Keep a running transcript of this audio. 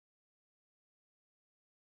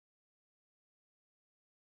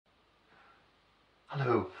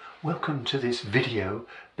Hello, welcome to this video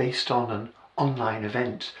based on an online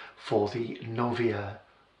event for the NOVIA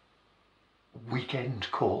weekend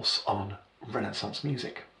course on Renaissance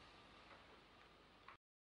music.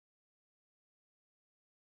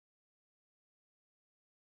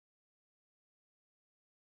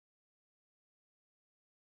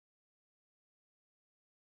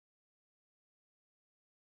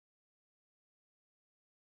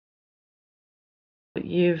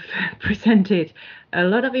 You've presented a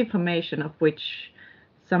lot of information, of which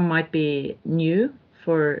some might be new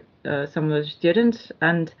for some of the students,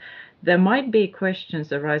 and there might be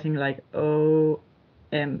questions arising like, OMG,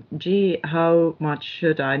 how much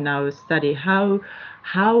should I now study? How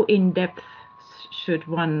in depth should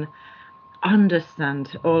one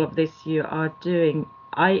understand all of this you are doing?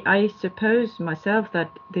 I suppose myself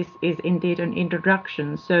that this is indeed an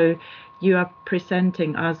introduction, so you are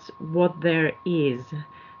presenting us what there is,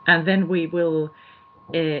 and then we will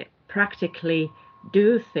practically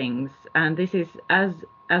do things. And this is as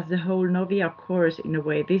the whole NOVIA course, in a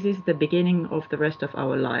way, this is the beginning of the rest of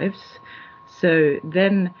our lives. So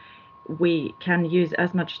then we can use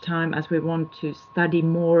as much time as we want to study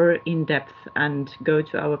more in depth and go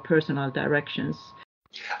to our personal directions.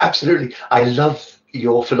 Absolutely. I love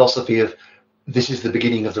your philosophy of this is the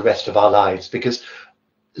beginning of the rest of our lives, because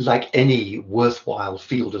like any worthwhile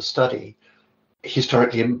field of study,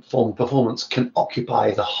 historically informed performance can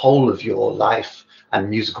occupy the whole of your life and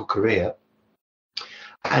musical career.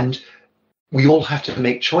 And we all have to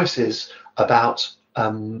make choices about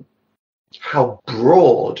how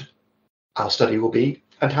broad our study will be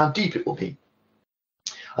and how deep it will be.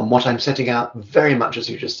 And what I'm setting out, very much as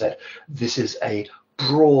you just said, this is a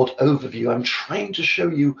broad overview. I'm trying to show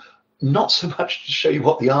you, not so much to show you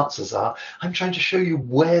what the answers are, I'm trying to show you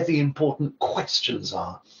where the important questions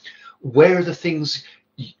are. Where are the things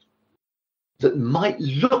that might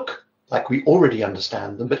look like we already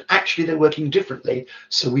understand them, but actually they're working differently,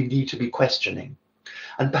 so we need to be questioning.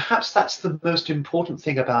 And perhaps that's the most important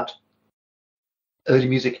thing about early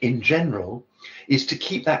music in general, is to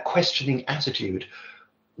keep that questioning attitude.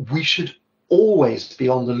 We should always be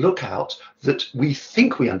on the lookout that we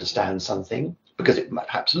think we understand something, because it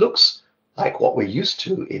perhaps looks like what we're used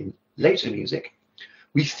to in later music.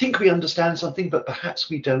 We think we understand something, but perhaps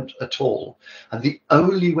we don't at all. And the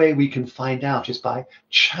only way we can find out is by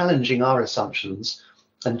challenging our assumptions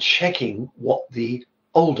and checking what the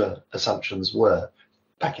older assumptions were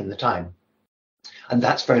back in the time. And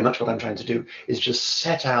that's very much what I'm trying to do, is just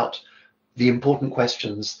set out the important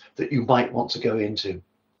questions that you might want to go into.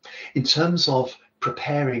 In terms of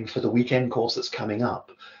preparing for the weekend course that's coming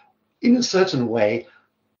up, in a certain way,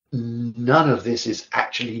 none of this is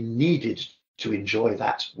actually needed to enjoy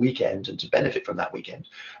that weekend and to benefit from that weekend.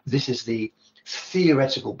 This is the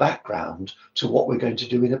theoretical background to what we're going to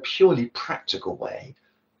do in a purely practical way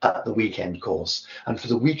at the weekend course. And for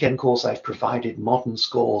the weekend course, I've provided modern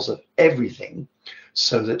scores of everything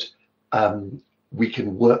so that we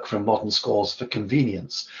can work from modern scores for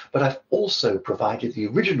convenience. But I've also provided the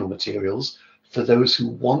original materials for those who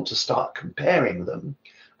want to start comparing them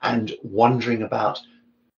and wondering about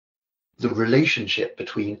the relationship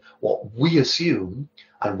between what we assume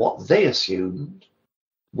and what they assumed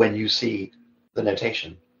when you see the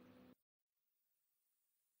notation.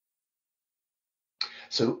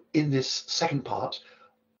 So in this second part,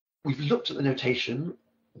 we've looked at the notation,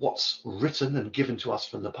 what's written and given to us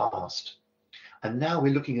from the past. And now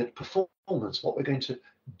we're looking at performance, what we're going to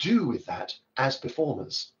do with that as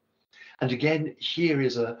performers. And again, here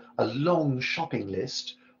is a long shopping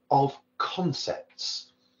list of concepts,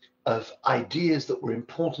 of ideas that were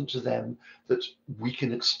important to them that we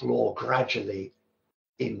can explore gradually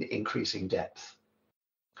in increasing depth.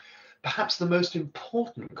 Perhaps the most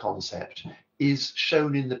important concept is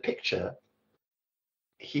shown in the picture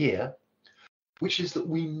here, which is that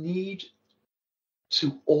we need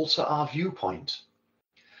to alter our viewpoint.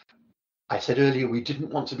 I said earlier, we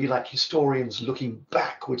didn't want to be like historians looking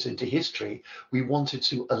backwards into history. We wanted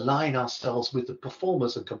to align ourselves with the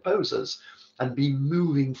performers and composers and be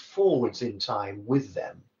moving forwards in time with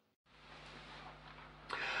them.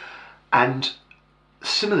 And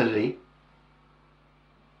similarly,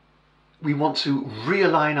 we want to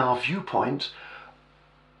realign our viewpoint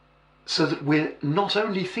so that we're not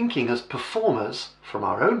only thinking as performers from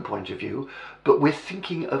our own point of view, but we're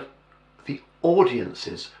thinking of the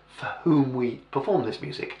audiences for whom we perform this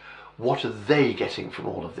music. What are they getting from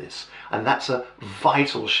all of this? And that's a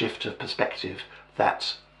vital shift of perspective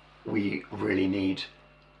that we really need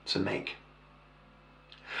to make.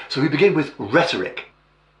 So we begin with rhetoric.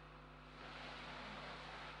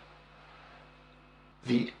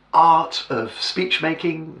 The art of speech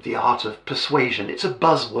making, the art of persuasion. It's a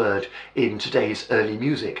buzzword in today's early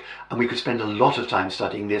music, and we could spend a lot of time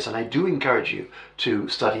studying this, and I do encourage you to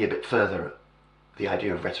study a bit further the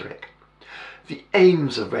idea of rhetoric. The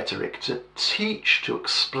aims of rhetoric: to teach, to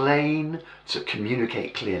explain, to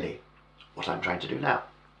communicate clearly. What I'm trying to do now.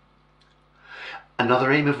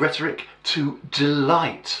 Another aim of rhetoric: to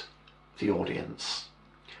delight the audience.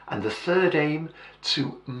 And the third aim: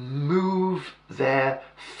 to move their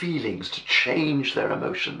feelings, to change their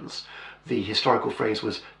emotions. The historical phrase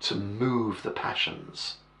was to move the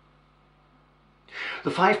passions.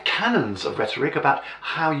 The 5 canons of rhetoric about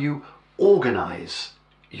how you organize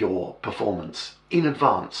your performance in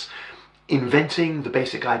advance: inventing the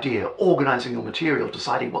basic idea, organizing your material,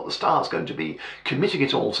 deciding what the style is going to be, committing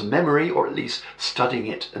it all to memory, or at least studying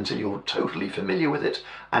it until you're totally familiar with it,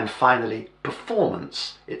 and finally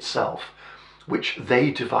performance itself, which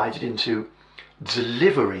they divided into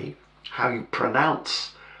delivery, how you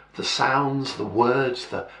pronounce the sounds, the words,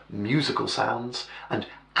 the musical sounds, and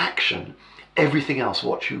action, everything else,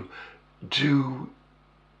 what you do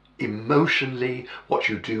emotionally, what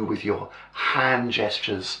you do with your hand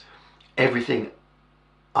gestures, everything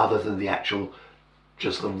other than the actual,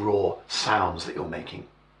 just the raw sounds that you're making.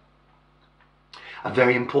 A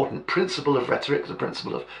very important principle of rhetoric, the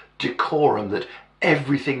principle of decorum, that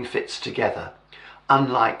everything fits together.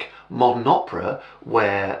 Unlike modern opera,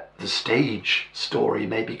 where the stage story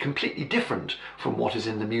may be completely different from what is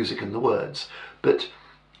in the music and the words, but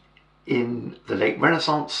in the late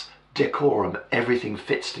Renaissance, decorum, everything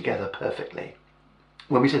fits together perfectly.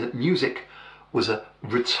 When we say that music was a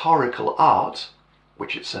rhetorical art,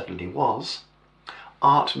 which it certainly was,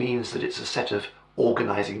 art means that it's a set of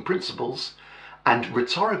organizing principles, and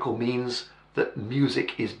rhetorical means that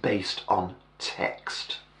music is based on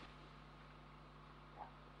text.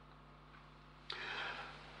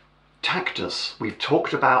 Tactus, we've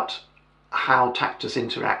talked about how Tactus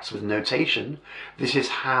interacts with notation. This is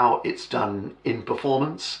how it's done in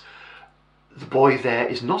performance. The boy there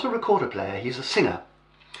is not a recorder player, he's a singer,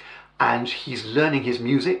 and he's learning his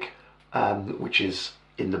music, which is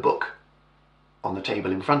in the book on the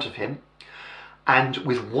table in front of him, and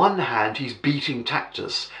with one hand he's beating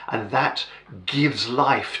Tactus, and that gives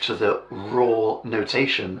life to the raw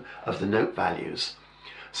notation of the note values.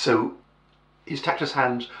 So his Tactus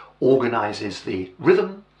hand organizes the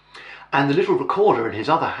rhythm, and the little recorder in his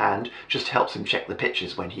other hand just helps him check the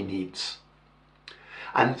pitches when he needs.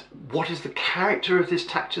 And what is the character of this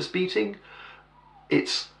Tactus beating?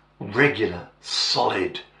 It's regular,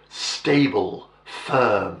 solid, stable,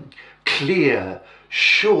 firm, clear,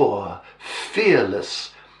 sure,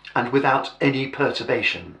 fearless, and without any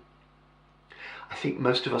perturbation. I think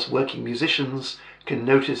most of us working musicians can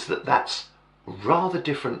notice that that's rather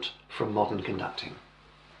different from modern conducting.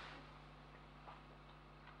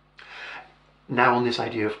 Now on this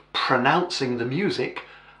idea of pronouncing the music,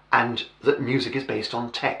 and that music is based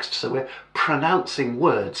on text. So we're pronouncing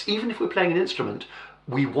words. Even if we're playing an instrument,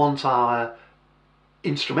 we want our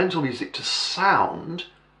instrumental music to sound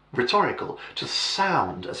rhetorical, to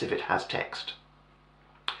sound as if it has text.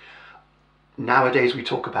 Nowadays we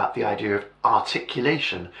talk about the idea of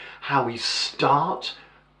articulation, how we start,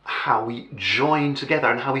 how we join together,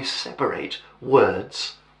 and how we separate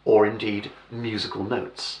words, or indeed musical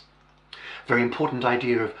notes. Very important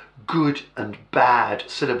idea of good and bad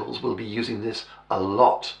syllables. We'll be using this a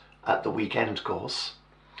lot at the weekend course.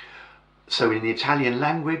 So in the Italian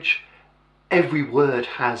language, every word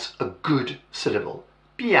has a good syllable.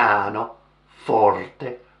 Piano,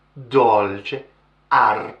 forte, dolce,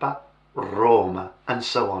 arpa, Roma, and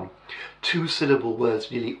so on. 2-syllable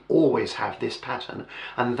words nearly always have this pattern,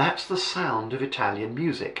 and that's the sound of Italian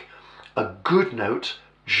music. A good note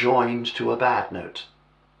joined to a bad note.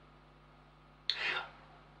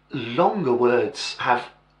 Longer words have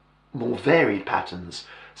more varied patterns,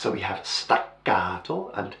 so we have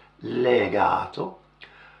staccato and legato.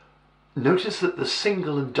 Notice that the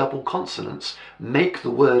single and double consonants make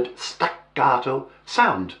the word staccato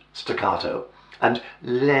sound staccato, and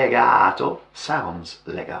legato sounds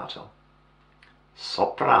legato.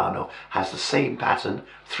 Soprano has the same pattern,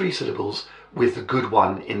 3 syllables with the good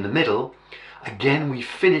one in the middle. Again, we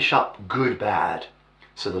finish up good bad,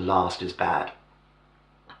 so the last is bad.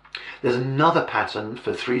 There's another pattern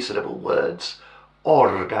for 3-syllable words: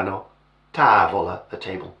 organo, tavola, the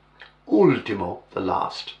table, ultimo, the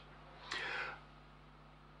last.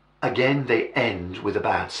 Again, they end with a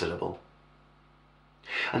bad syllable.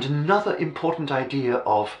 And another important idea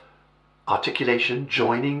of articulation,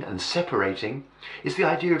 joining and separating, is the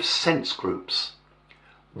idea of sense groups.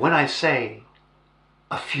 When I say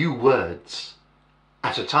a few words,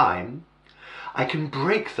 at a time, I can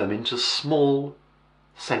break them into small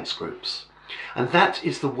sense groups. And that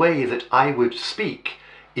is the way that I would speak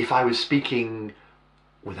if I was speaking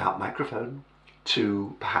without microphone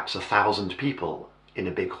to perhaps 1,000 people in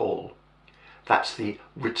a big hall. That's the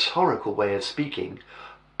rhetorical way of speaking,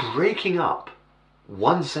 breaking up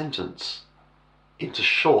one sentence into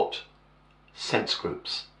short sense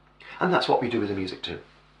groups. And that's what we do with the music too.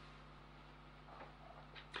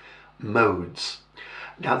 Modes.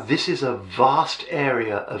 Now this is a vast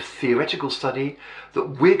area of theoretical study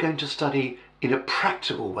that we're going to study in a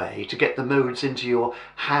practical way to get the modes into your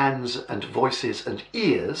hands and voices and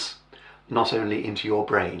ears, not only into your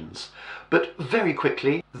brains. But very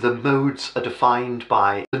quickly, the modes are defined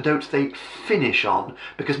by the note they finish on,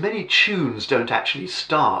 because many tunes don't actually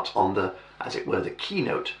start on the, as it were, the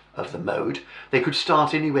keynote of the mode. They could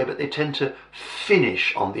start anywhere, but they tend to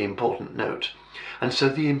finish on the important note. And so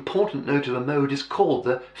the important note of a mode is called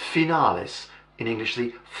the finalis, in English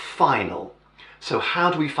the final. So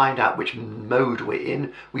how do we find out which mode we're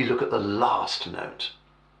in? We look at the last note.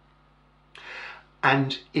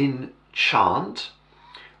 And in chant,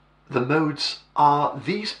 the modes are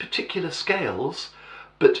these particular scales,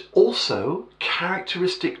 but also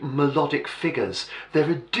characteristic melodic figures. There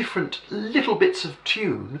are different little bits of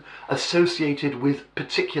tune associated with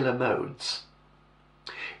particular modes.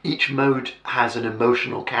 Each mode has an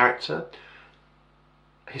emotional character.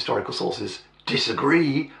 Historical sources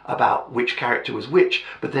disagree about which character was which,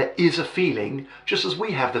 but there is a feeling, just as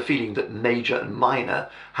we have the feeling that major and minor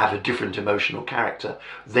have a different emotional character,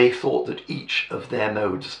 they thought that each of their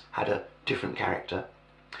modes had a different character.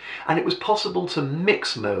 And it was possible to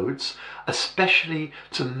mix modes, especially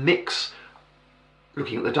to mix,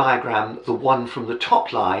 looking at the diagram, the one from the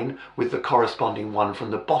top line with the corresponding one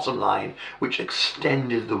from the bottom line, which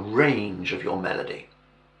extended the range of your melody.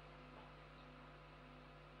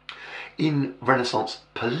 In Renaissance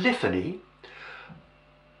polyphony,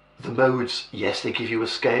 the modes, yes, they give you a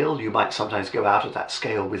scale. You might sometimes go out of that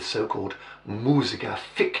scale with so-called musica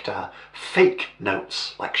ficta, fake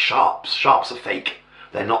notes, like sharps. Sharps are fake.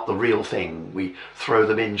 They're not the real thing. We throw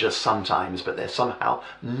them in just sometimes, but they're somehow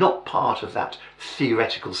not part of that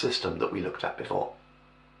theoretical system that we looked at before.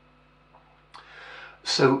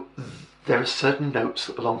 So there are certain notes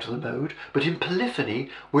that belong to the mode, but in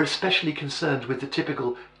polyphony, we're especially concerned with the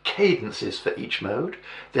typical cadences for each mode.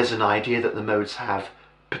 There's an idea that the modes have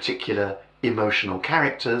particular emotional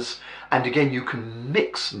characters, and again you can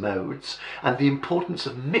mix modes, and the importance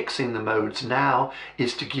of mixing the modes now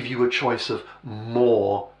is to give you a choice of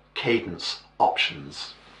more cadence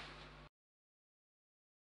options.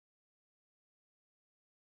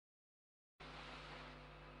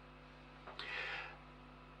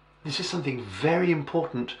 This is something very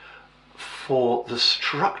important for the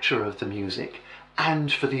structure of the music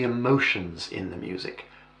and for the emotions in the music: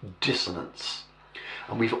 dissonance.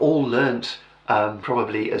 And we've all learnt,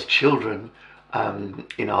 probably as children,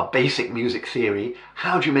 in our basic music theory,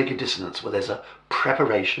 how do you make a dissonance? Well, there's a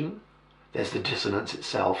preparation, there's the dissonance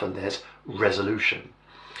itself, and there's resolution.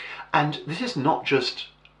 And this is not just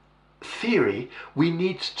theory, we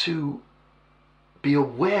need to be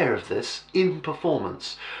aware of this in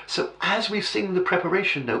performance. So as we sing the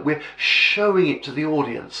preparation note, we're showing it to the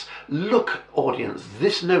audience. Look, audience,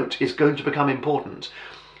 this note is going to become important.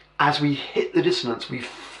 As we hit the dissonance, we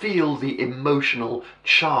feel the emotional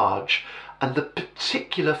charge and the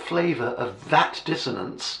particular flavour of that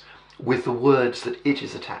dissonance with the words that it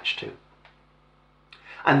is attached to.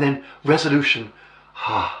 And then resolution.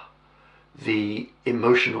 The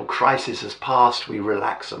emotional crisis has passed, we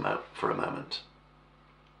relax for a moment.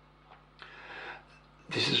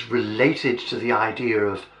 This is related to the idea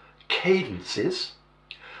of cadences.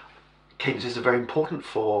 Cadences are very important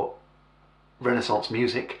for Renaissance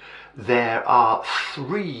music. There are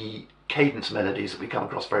 3 cadence melodies that we come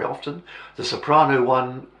across very often. The soprano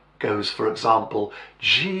one goes, for example,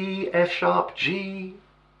 G, F sharp, G.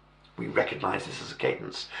 We recognize this as a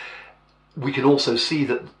cadence. We can also see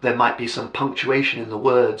that there might be some punctuation in the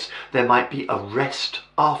words. There might be a rest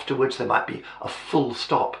afterwards. There might be a full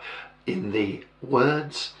stop in the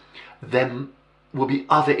words. There will be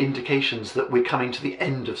other indications that we're coming to the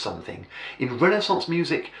end of something. In Renaissance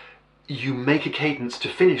music, you make a cadence to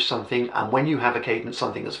finish something, and when you have a cadence,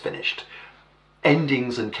 something is finished.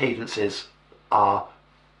 Endings and cadences are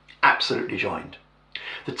absolutely joined.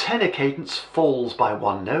 The tenor cadence falls by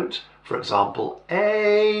one note, for example,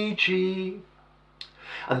 A, G.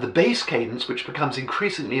 And the bass cadence, which becomes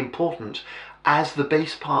increasingly important as the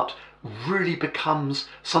bass part really becomes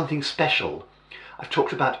something special. I've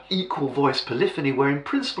talked about equal voice polyphony, where in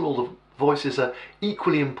principle all the voices are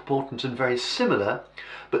equally important and very similar,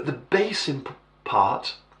 but the bass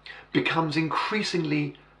part becomes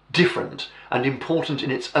increasingly different and important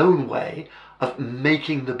in its own way of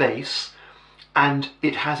making the bass, and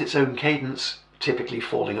it has its own cadence, typically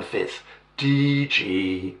falling a fifth, D,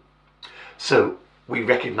 G. So we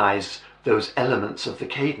recognize those elements of the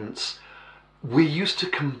cadence. We're used to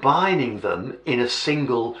combining them in a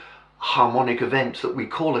single harmonic event that we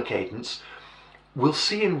call a cadence. We'll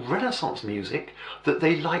see in Renaissance music that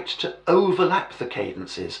they liked to overlap the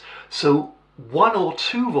cadences. So one or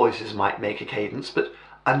two voices might make a cadence, but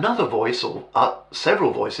another voice or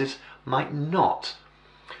several voices might not.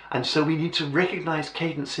 And so we need to recognize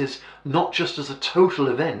cadences not just as a total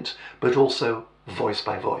event, but also voice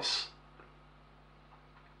by voice.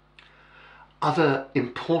 Other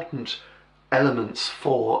important elements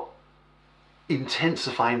for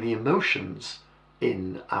intensifying the emotions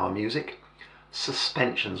in our music: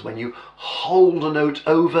 suspensions. When you hold a note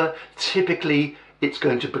over, typically it's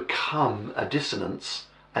going to become a dissonance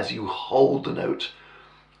as you hold the note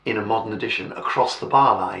in a modern edition across the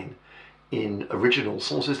bar line. In original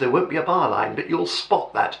sources there won't be a bar line, but you'll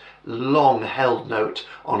spot that long held note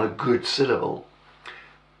on a good syllable.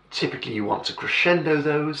 Typically you want to crescendo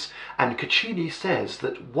those, and Caccini says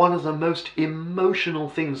that one of the most emotional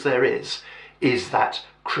things there is that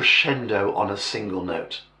crescendo on a single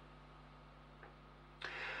note.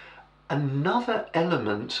 Another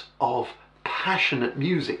element of passionate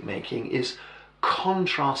music making is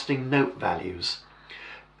contrasting note values.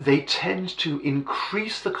 They tend to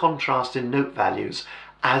increase the contrast in note values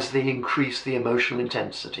as they increase the emotional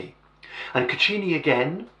intensity. And Caccini,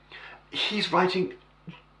 again, he's writing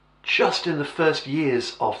just in the first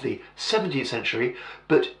years of the 17th century,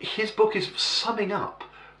 but his book is summing up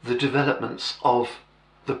the developments of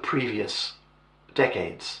the previous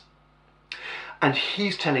decades. And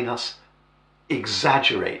he's telling us,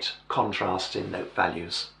 exaggerate contrast in note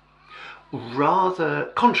values. Rather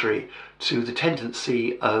contrary to the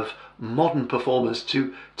tendency of modern performers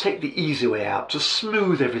to take the easy way out, to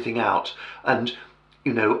smooth everything out and,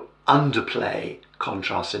 underplay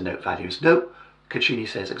contrast in note values. No, Caccini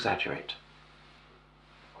says exaggerate.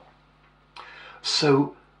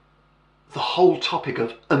 So the whole topic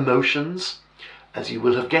of emotions, as you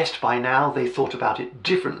will have guessed by now, they thought about it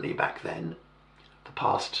differently back then. The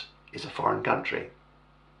past is a foreign country.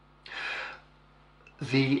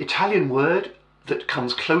 The Italian word that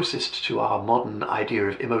comes closest to our modern idea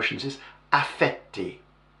of emotions is affetti.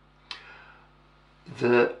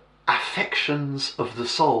 The affections of the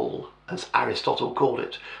soul, as Aristotle called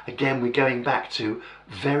it. Again, we're going back to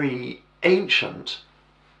very ancient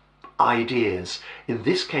ideas. In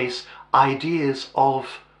this case, ideas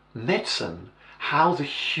of medicine, how the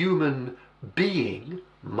human being,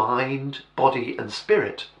 mind, body and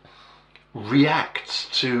spirit, reacts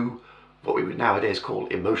to what we would nowadays call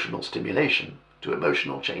emotional stimulation, to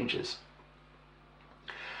emotional changes.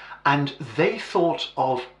 And they thought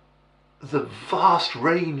of the vast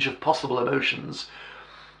range of possible emotions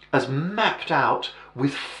as mapped out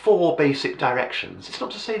with 4 basic directions. It's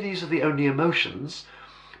not to say these are the only emotions,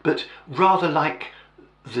 but rather like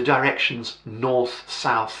the directions north,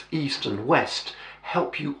 south, east and west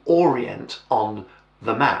help you orient on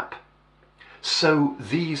the map. So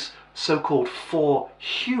these so-called 4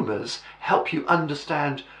 humours help you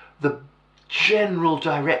understand the general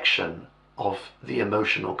direction of the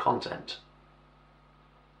emotional content.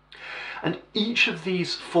 And each of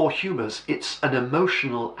these 4 humours, it's an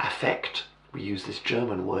emotional affect. We use this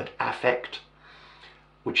German word affect,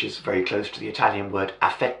 which is very close to the Italian word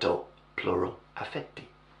affetto, plural, affetti.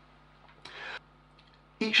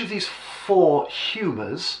 Each of these 4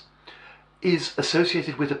 humours is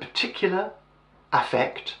associated with a particular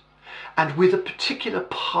affect and with a particular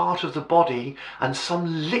part of the body and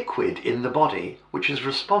some liquid in the body which is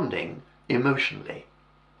responding emotionally.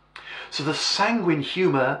 So the sanguine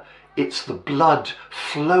humour, it's the blood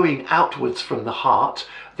flowing outwards from the heart.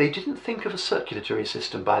 They didn't think of a circulatory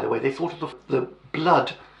system, by the way. They thought of the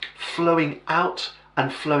blood flowing out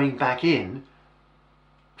and flowing back in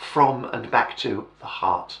from and back to the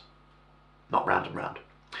heart, not round and round.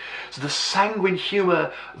 So the sanguine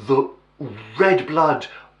humour, the red blood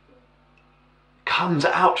comes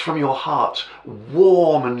out from your heart,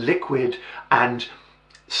 warm and liquid, and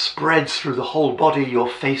spreads through the whole body. Your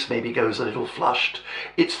face maybe goes a little flushed.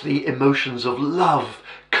 It's the emotions of love,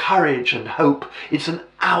 courage and hope. It's an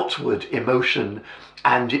outward emotion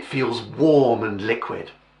and it feels warm and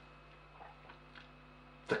liquid.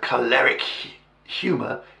 The choleric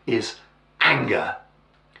humour is anger.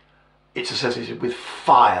 It's associated with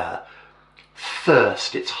fire,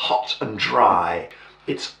 thirst. It's hot and dry.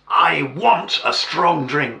 It's I want a strong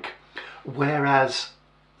drink. Whereas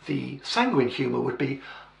the sanguine humour would be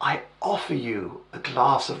I offer you a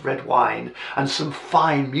glass of red wine and some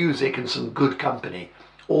fine music and some good company.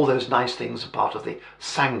 All those nice things are part of the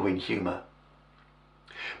sanguine humour.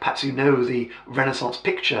 Perhaps you know the Renaissance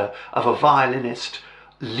picture of a violinist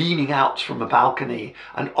leaning out from a balcony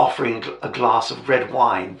and offering a glass of red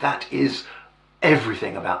wine. That is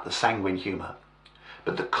everything about the sanguine humour.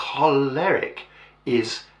 But the choleric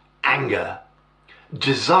is anger,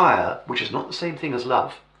 desire, which is not the same thing as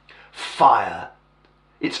love, fire.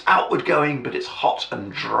 It's outward going, but it's hot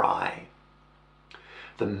and dry.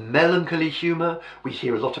 The melancholy humour, we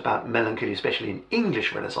hear a lot about melancholy, especially in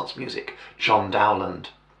English Renaissance music, John Dowland.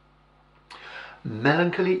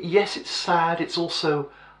 Melancholy, yes, it's sad, it's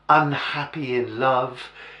also unhappy in love,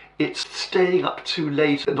 it's staying up too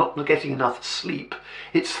late and not getting enough sleep,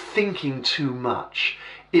 it's thinking too much,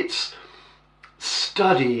 it's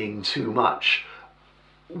studying too much.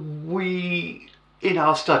 We, in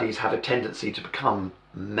our studies, have a tendency to become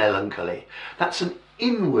melancholy. That's an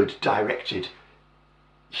inward directed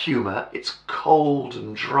humour. It's cold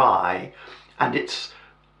and dry, and it's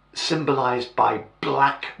symbolised by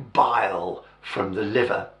black bile from the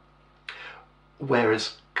liver,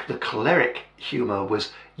 whereas the choleric humour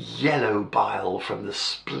was yellow bile from the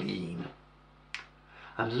spleen.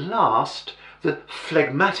 And last, the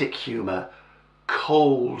phlegmatic humour,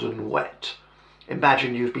 cold and wet.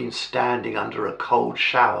 Imagine you've been standing under a cold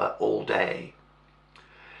shower all day,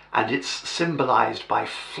 and it's symbolised by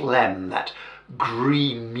phlegm, that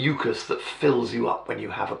green mucus that fills you up when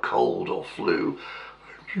you have a cold or flu.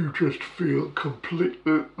 You just feel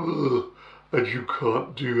completely and you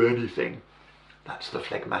can't do anything. That's the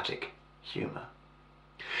phlegmatic humour.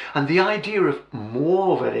 And the idea of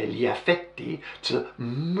muovere gli affetti, to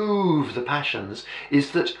move the passions,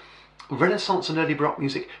 is that Renaissance and early Baroque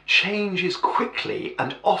music changes quickly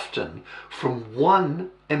and often from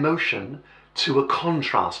one emotion to a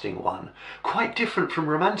contrasting one, quite different from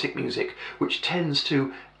Romantic music, which tends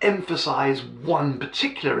to emphasize one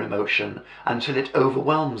particular emotion until it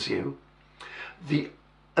overwhelms you. The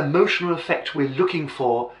emotional effect we're looking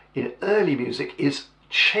for in early music is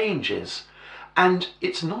changes, and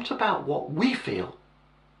it's not about what we feel,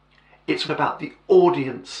 it's about the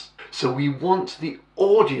audience. So we want the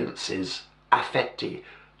audience's affetti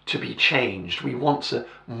to be changed. We want to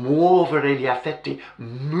muovere gli affetti,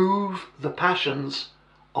 move the passions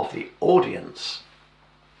of the audience.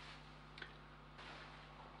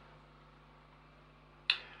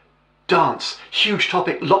 Dance, huge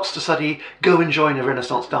topic, lots to study. Go and join a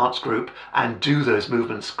Renaissance dance group and do those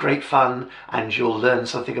movements. Great fun, and you'll learn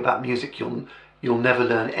something about music you'll never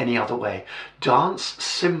learn any other way. Dance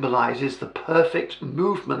symbolises the perfect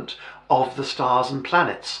movement of the stars and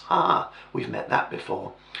planets. We've met that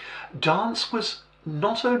before. Dance was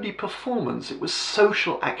not only performance, it was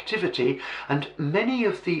social activity, and many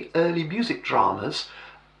of the early music dramas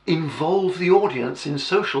involve the audience in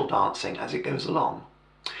social dancing as it goes along.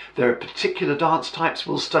 There are particular dance types,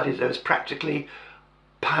 we'll study those practically.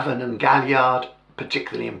 Pavane and Galliard,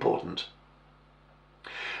 particularly important.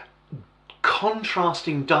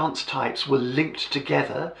 Contrasting dance types were linked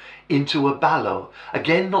together into a ballo.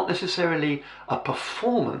 Again, not necessarily a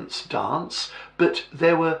performance dance, but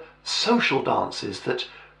there were social dances that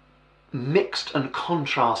mixed and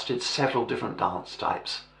contrasted several different dance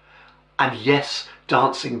types. And yes,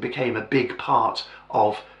 dancing became a big part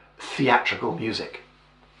of theatrical music.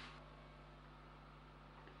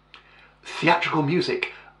 Theatrical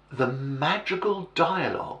music, the madrigal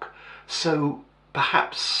dialogue. So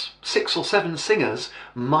perhaps 6 or 7 singers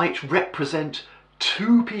might represent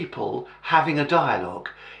 2 people having a dialogue.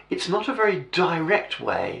 It's not a very direct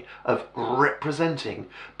way of representing,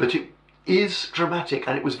 but it is dramatic,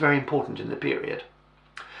 and it was very important in the period.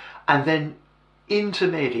 And then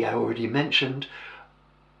intermedi, I already mentioned,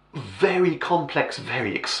 very complex,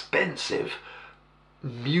 very expensive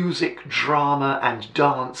music, drama and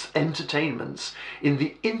dance entertainments in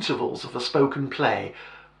the intervals of a spoken play.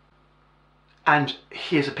 And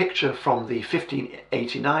here's a picture from the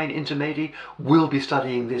 1589 intermedi. We'll be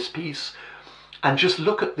studying this piece, and just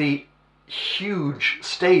look at the huge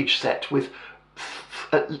stage set with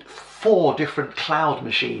 4 different cloud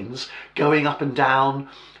machines going up and down,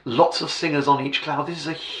 lots of singers on each cloud. This is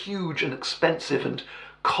a huge and expensive and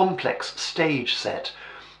complex stage set,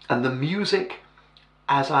 and the music,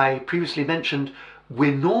 as I previously mentioned,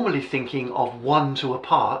 we're normally thinking of 1 to a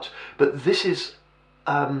part, but this is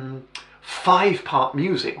 5-part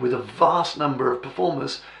music with a vast number of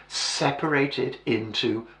performers separated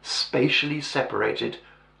into spatially separated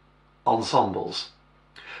ensembles.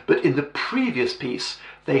 But in the previous piece,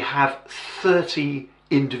 they have 30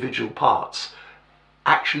 individual parts,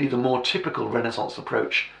 actually the more typical Renaissance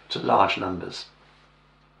approach to large numbers.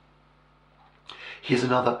 Here's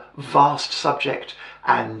another vast subject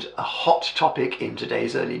and a hot topic in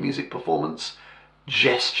today's early music performance: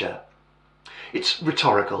 gesture. It's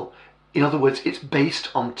rhetorical. In other words, it's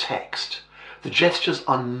based on text. The gestures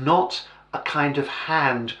are not a kind of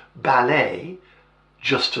hand ballet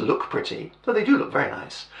just to look pretty, though they do look very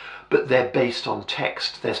nice, but they're based on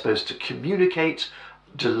text. They're supposed to communicate,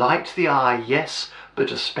 delight the eye, yes,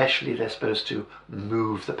 but especially they're supposed to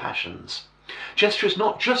move the passions. Gesture is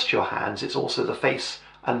not just your hands, it's also the face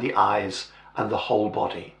and the eyes and the whole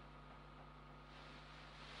body.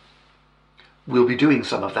 We'll be doing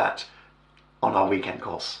some of that on our weekend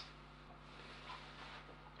course.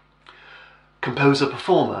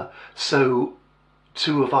 Composer-performer. So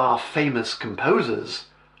two of our famous composers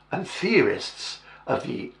and theorists of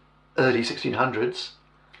the early 1600s,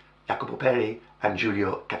 Jacopo Peri and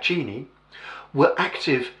Giulio Caccini, were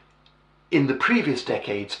active in the previous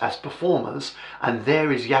decades as performers, and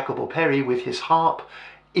there is Jacopo Peri with his harp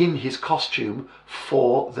in his costume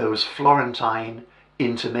for those Florentine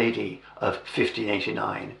intermedi of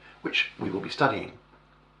 1589, which we will be studying.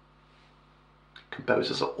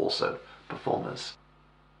 Composers are also performers.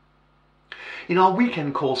 In our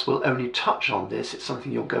weekend course we'll only touch on this. It's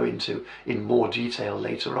something you'll go into in more detail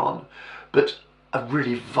later on, but a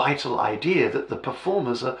really vital idea that the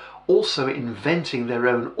performers are also inventing their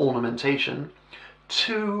own ornamentation.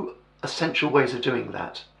 Two essential ways of doing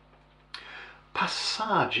that.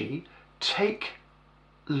 Passaggi take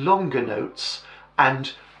longer notes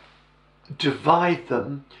and divide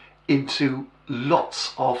them into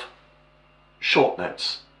lots of short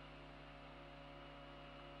notes.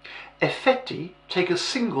 Effetti take a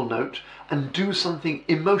single note and do something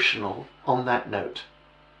emotional on that note.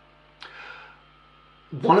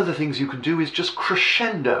 One of the things you can do is just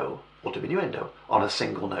crescendo or diminuendo on a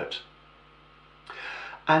single note.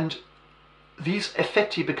 And these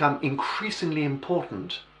effetti become increasingly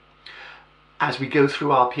important as we go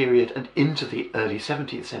through our period and into the early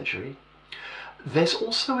 17th century. There's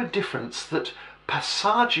also a difference that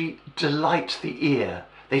passaggi delight the ear.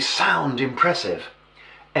 They sound impressive.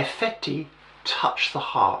 Effetti touch the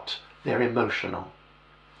heart. They're emotional.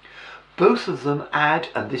 Both of them add,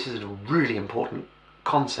 and this is a really important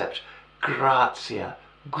concept, grazia,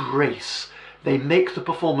 grace. They make the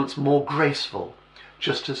performance more graceful,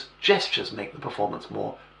 just as gestures make the performance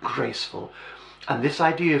more graceful. And this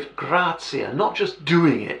idea of grazia, not just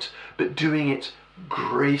doing it, but doing it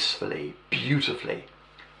gracefully, beautifully,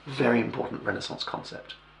 very important Renaissance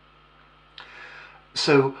concept.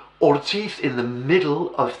 So Ortiz, in the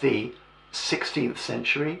middle of the 16th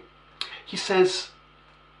century, he says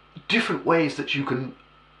different ways that you can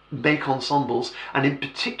make ensembles, and in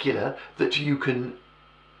particular that you can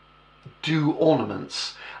do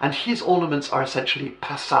ornaments. And his ornaments are essentially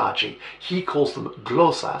passaggi. He calls them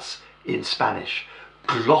glosas in Spanish,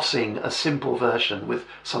 glossing a simple version with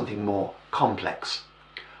something more complex,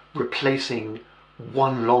 replacing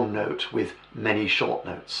one long note with many short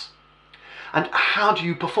notes. And how do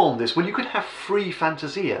you perform this? Well, you can have free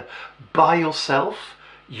fantasia. By yourself,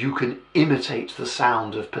 you can imitate the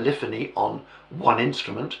sound of polyphony on one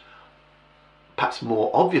instrument, perhaps more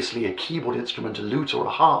obviously a keyboard instrument, a lute or a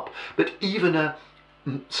harp, but even a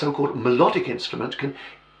so-called melodic instrument can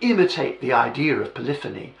imitate the idea of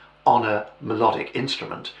polyphony on a melodic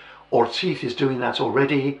instrument. Ortiz is doing that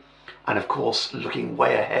already, and of course, looking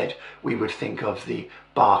way ahead, we would think of the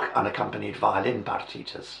Bach unaccompanied violin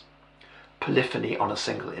partitas. Polyphony on a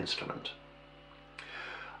single instrument.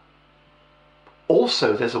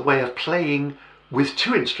 Also, there's a way of playing with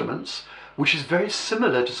two instruments, which is very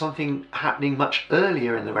similar to something happening much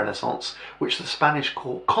earlier in the Renaissance, which the Spanish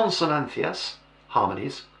call consonancias,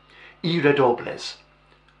 harmonies, y redobles,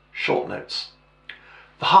 short notes.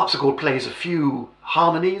 The harpsichord plays a few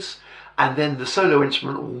harmonies, and then the solo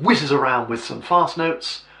instrument whizzes around with some fast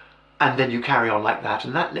notes, and then you carry on like that,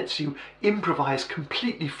 and that lets you improvise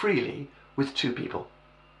completely freely with two people.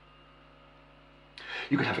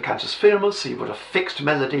 You can have a cantus firmus, so you've got a fixed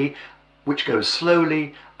melody which goes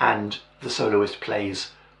slowly, and the soloist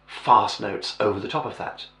plays fast notes over the top of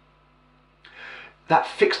that. That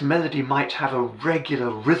fixed melody might have a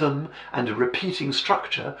regular rhythm and a repeating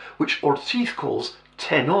structure, which Ortiz calls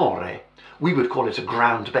tenore. We would call it a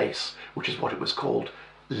ground bass, which is what it was called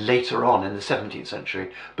later on in the 17th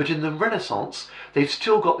century. But in the Renaissance, they've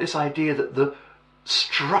still got this idea that the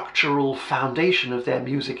structural foundation of their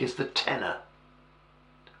music is the tenor,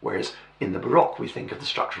 whereas in the Baroque we think of the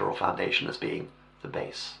structural foundation as being the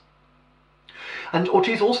bass. And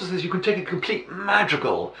Ortiz also says you can take a complete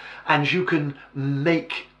madrigal and you can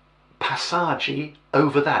make Passaggi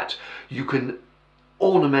over that. You can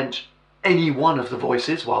ornament any one of the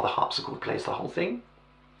voices while the harpsichord plays the whole thing.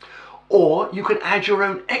 Or you can add your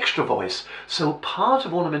own extra voice. So part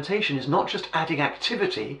of ornamentation is not just adding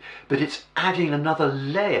activity, but it's adding another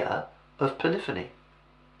layer of polyphony.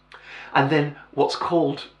 And then what's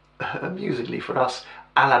called, amusingly for us,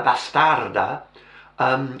 alla bastarda,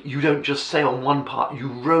 you don't just say on one part, you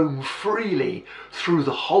roam freely through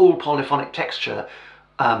the whole polyphonic texture,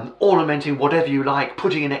 ornamenting whatever you like,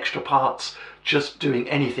 putting in extra parts, just doing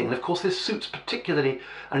anything. And of course this suits particularly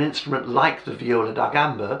an instrument like the viola da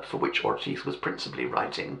gamba, for which Ortiz was principally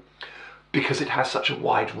writing, because it has such a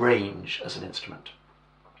wide range as an instrument.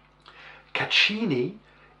 Caccini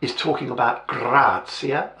is talking about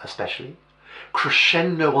grazia especially,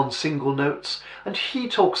 crescendo on single notes, and he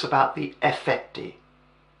talks about the effetti,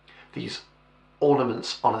 these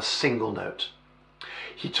ornaments on a single note.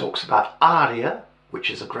 He talks about aria,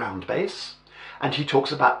 which is a ground bass, and he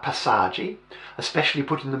talks about passaggi, especially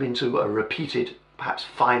putting them into a repeated, perhaps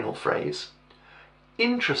final phrase.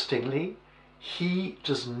 Interestingly, he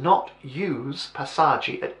does not use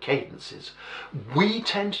passaggi at cadences. We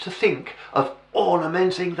tend to think of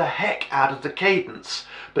ornamenting the heck out of the cadence,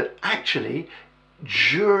 but actually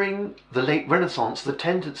during the late Renaissance the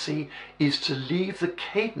tendency is to leave the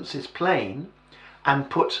cadences plain and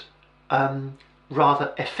put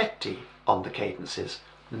rather effetti on the cadences,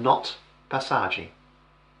 not passaggi.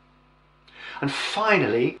 And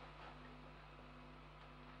finally,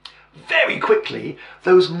 very quickly,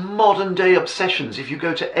 those modern day obsessions. If you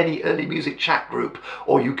go to any early music chat group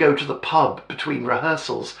or you go to the pub between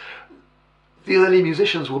rehearsals, the early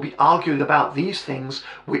musicians will be arguing about these things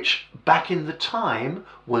which back in the time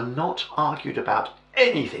were not argued about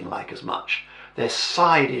anything like as much. They're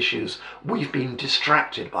side issues. We've been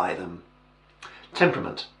distracted by them.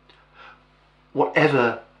 Temperament.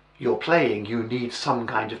 Whatever you're playing, you need some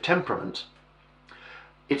kind of temperament.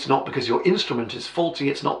 It's not because your instrument is faulty,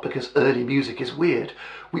 it's not because early music is weird.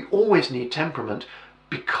 We always need temperament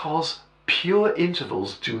because pure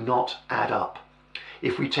intervals do not add up.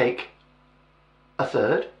 If we take a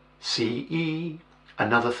third, C, E,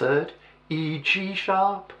 another third, E, G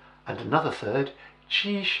sharp, and another third,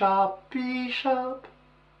 G sharp, B sharp,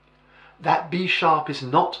 that B sharp is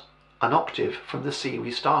not an octave from the C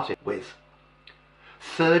we started with.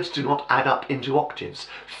 Thirds do not add up into octaves.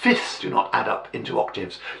 Fifths do not add up into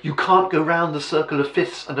octaves. You can't go round the circle of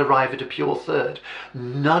fifths and arrive at a pure third.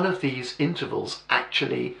 None of these intervals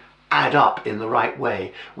actually add up in the right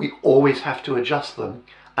way. We always have to adjust them,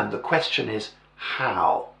 and the question is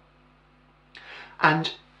how?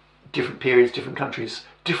 And different periods, different countries,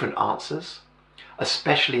 different answers,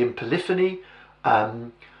 especially in polyphony,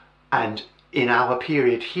 and in our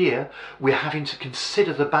period here, we're having to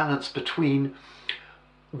consider the balance between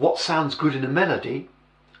what sounds good in a melody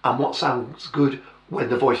and what sounds good when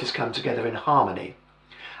the voices come together in harmony.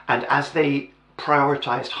 And as they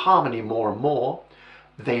prioritized harmony more and more,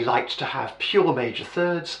 they liked to have pure major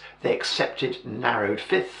thirds, they accepted narrowed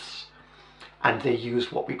fifths, and they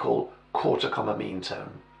used what we call quarter comma mean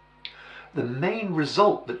tone. The main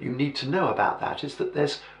result that you need to know about that is that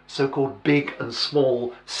there's so-called big and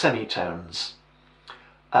small semitones.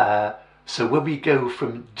 So when we go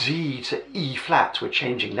from D to E flat, we're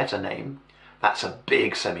changing letter name. That's a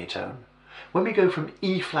big semitone. When we go from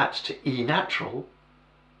E flat to E natural,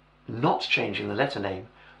 not changing the letter name,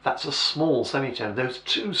 that's a small semitone. Those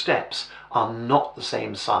two steps are not the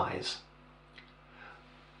same size.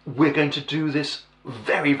 We're going to do this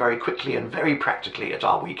very, very quickly and very practically at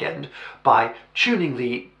our weekend by tuning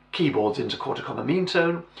the keyboards into quarter comma mean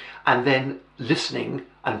tone and then listening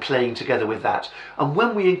and playing together with that. And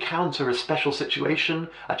when we encounter a special situation,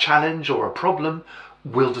 a challenge or a problem,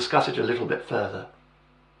 we'll discuss it a little bit further.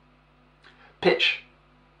 Pitch.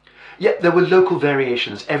 Yet there were local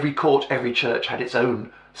variations. Every court, every church had its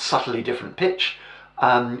own subtly different pitch.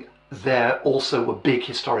 There also were big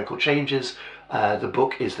historical changes. The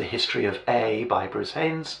book is The History of A by Bruce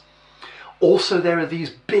Haynes. Also there are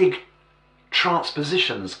these big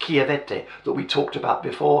transpositions, chiavette, that we talked about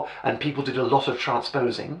before, and people did a lot of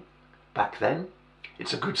transposing back then.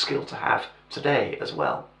 It's a good skill to have today as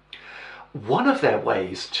well. One of their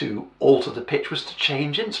ways to alter the pitch was to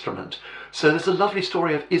change instrument. So there's a lovely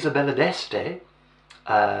story of Isabella d'Este,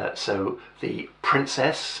 so the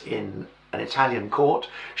princess in an Italian court.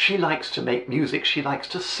 She likes to make music, she likes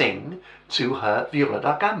to sing to her viola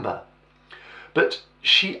da gamba. But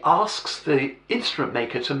she asks the instrument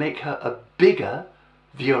maker to make her a bigger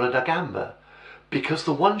viola da gamba because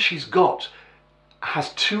the one she's got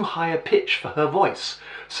has too high a pitch for her voice.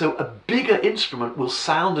 So a bigger instrument will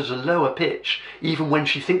sound at a lower pitch even when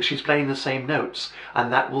she thinks she's playing the same notes,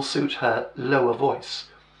 and that will suit her lower voice.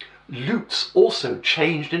 Lutes also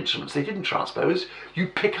changed instruments. They didn't transpose. You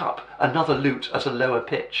pick up another lute at a lower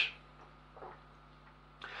pitch.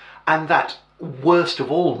 And that worst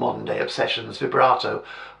of all modern day obsessions, vibrato,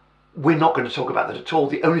 we're not going to talk about that at all.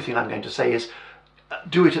 The only thing I'm going to say is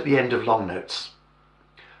do it at the end of long notes.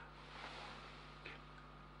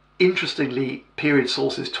 Interestingly, period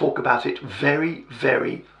sources talk about it very,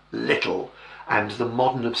 very little, and the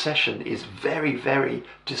modern obsession is very, very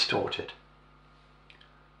distorted.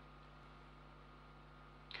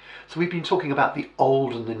 So we've been talking about the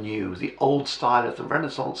old and the new, the old style of the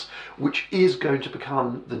Renaissance, which is going to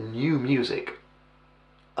become the new music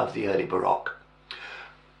of the early Baroque.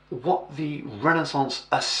 What the Renaissance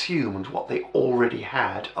assumed, what they already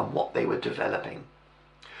had, and what they were developing.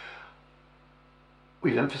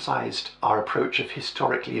 We've emphasized our approach of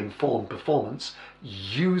historically informed performance,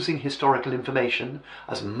 using historical information,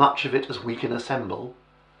 as much of it as we can assemble,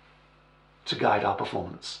 to guide our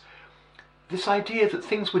performance. This idea that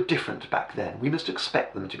things were different back then, we must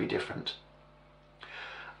expect them to be different,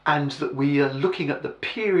 and that we are looking at the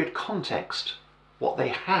period context, what they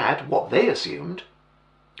had, what they assumed,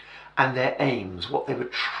 and their aims, what they were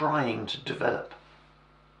trying to develop.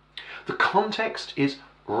 The context is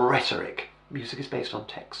rhetoric. Music is based on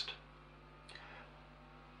text.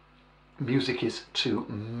 Music is to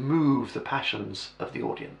move the passions of the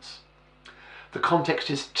audience. The context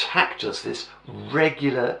is Tactus, this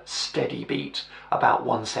regular steady beat, about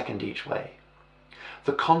 1 second each way.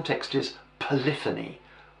 The context is polyphony.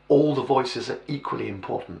 All the voices are equally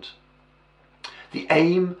important. The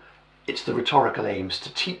aim, it's the rhetorical aims,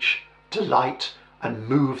 to teach, delight, and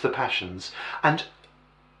move the passions. And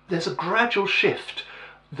there's a gradual shift.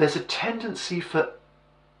 There's a tendency for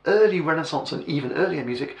early Renaissance and even earlier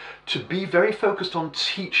music to be very focused on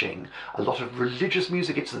teaching. A lot of religious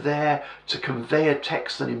music, it's there to convey a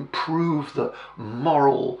text and improve the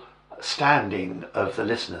moral standing of the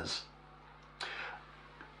listeners.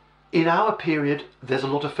 In our period, there's a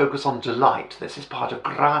lot of focus on delight. This is part of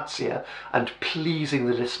grazia and pleasing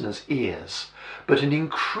the listener's ears. But an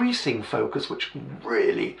increasing focus, which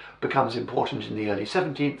really becomes important in the early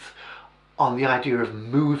 17th, on the idea of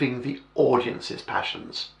moving the audience's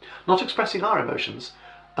passions. Not expressing our emotions,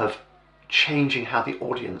 of changing how the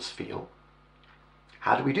audience feel.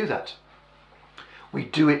 How do we do that? We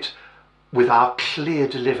do it with our clear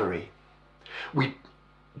delivery. We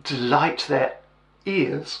delight their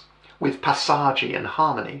ears with passaggi and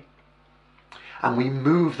harmony, and we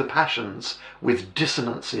move the passions with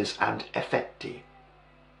dissonances and effetti.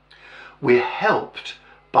 We're helped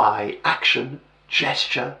by action,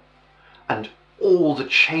 gesture, and all the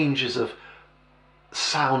changes of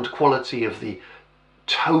sound quality, of the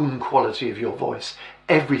tone quality of your voice,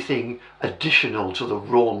 everything additional to the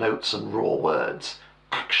raw notes and raw words,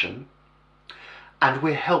 action. And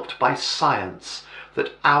we're helped by science,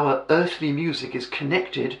 that our earthly music is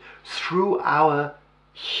connected through our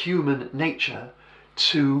human nature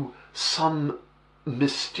to some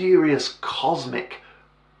mysterious cosmic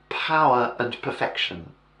power and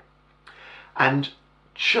perfection. And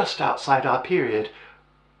just outside our period,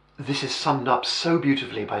 this is summed up so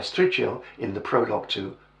beautifully by Stricchio in the prologue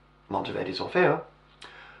to Monteverdi's Orfeo.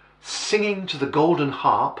 Singing to the golden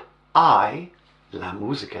harp, I, la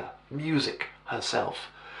musica, music herself.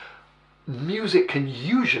 Music can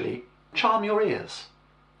usually charm your ears.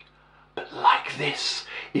 But like this,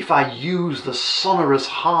 if I use the sonorous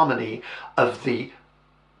harmony of the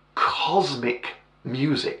cosmic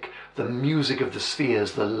music, the music of the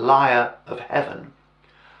spheres, the lyre of heaven,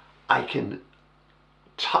 I can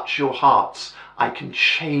touch your hearts, I can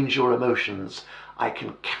change your emotions, I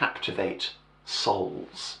can captivate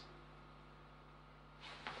souls.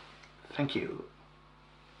 Thank you.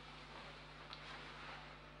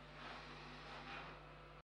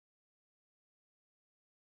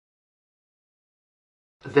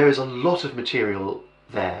 There is a lot of material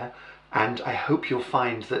there, and I hope you'll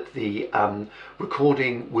find that the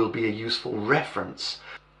recording will be a useful reference.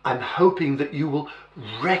 I'm hoping that you will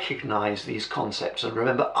recognize these concepts and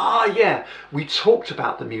remember, yeah, we talked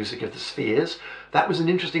about the music of the spheres. That was an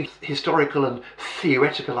interesting historical and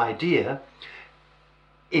theoretical idea.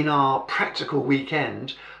 In our practical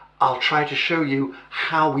weekend, I'll try to show you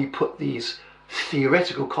how we put these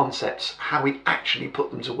theoretical concepts, how we actually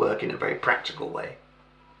put them to work in a very practical way.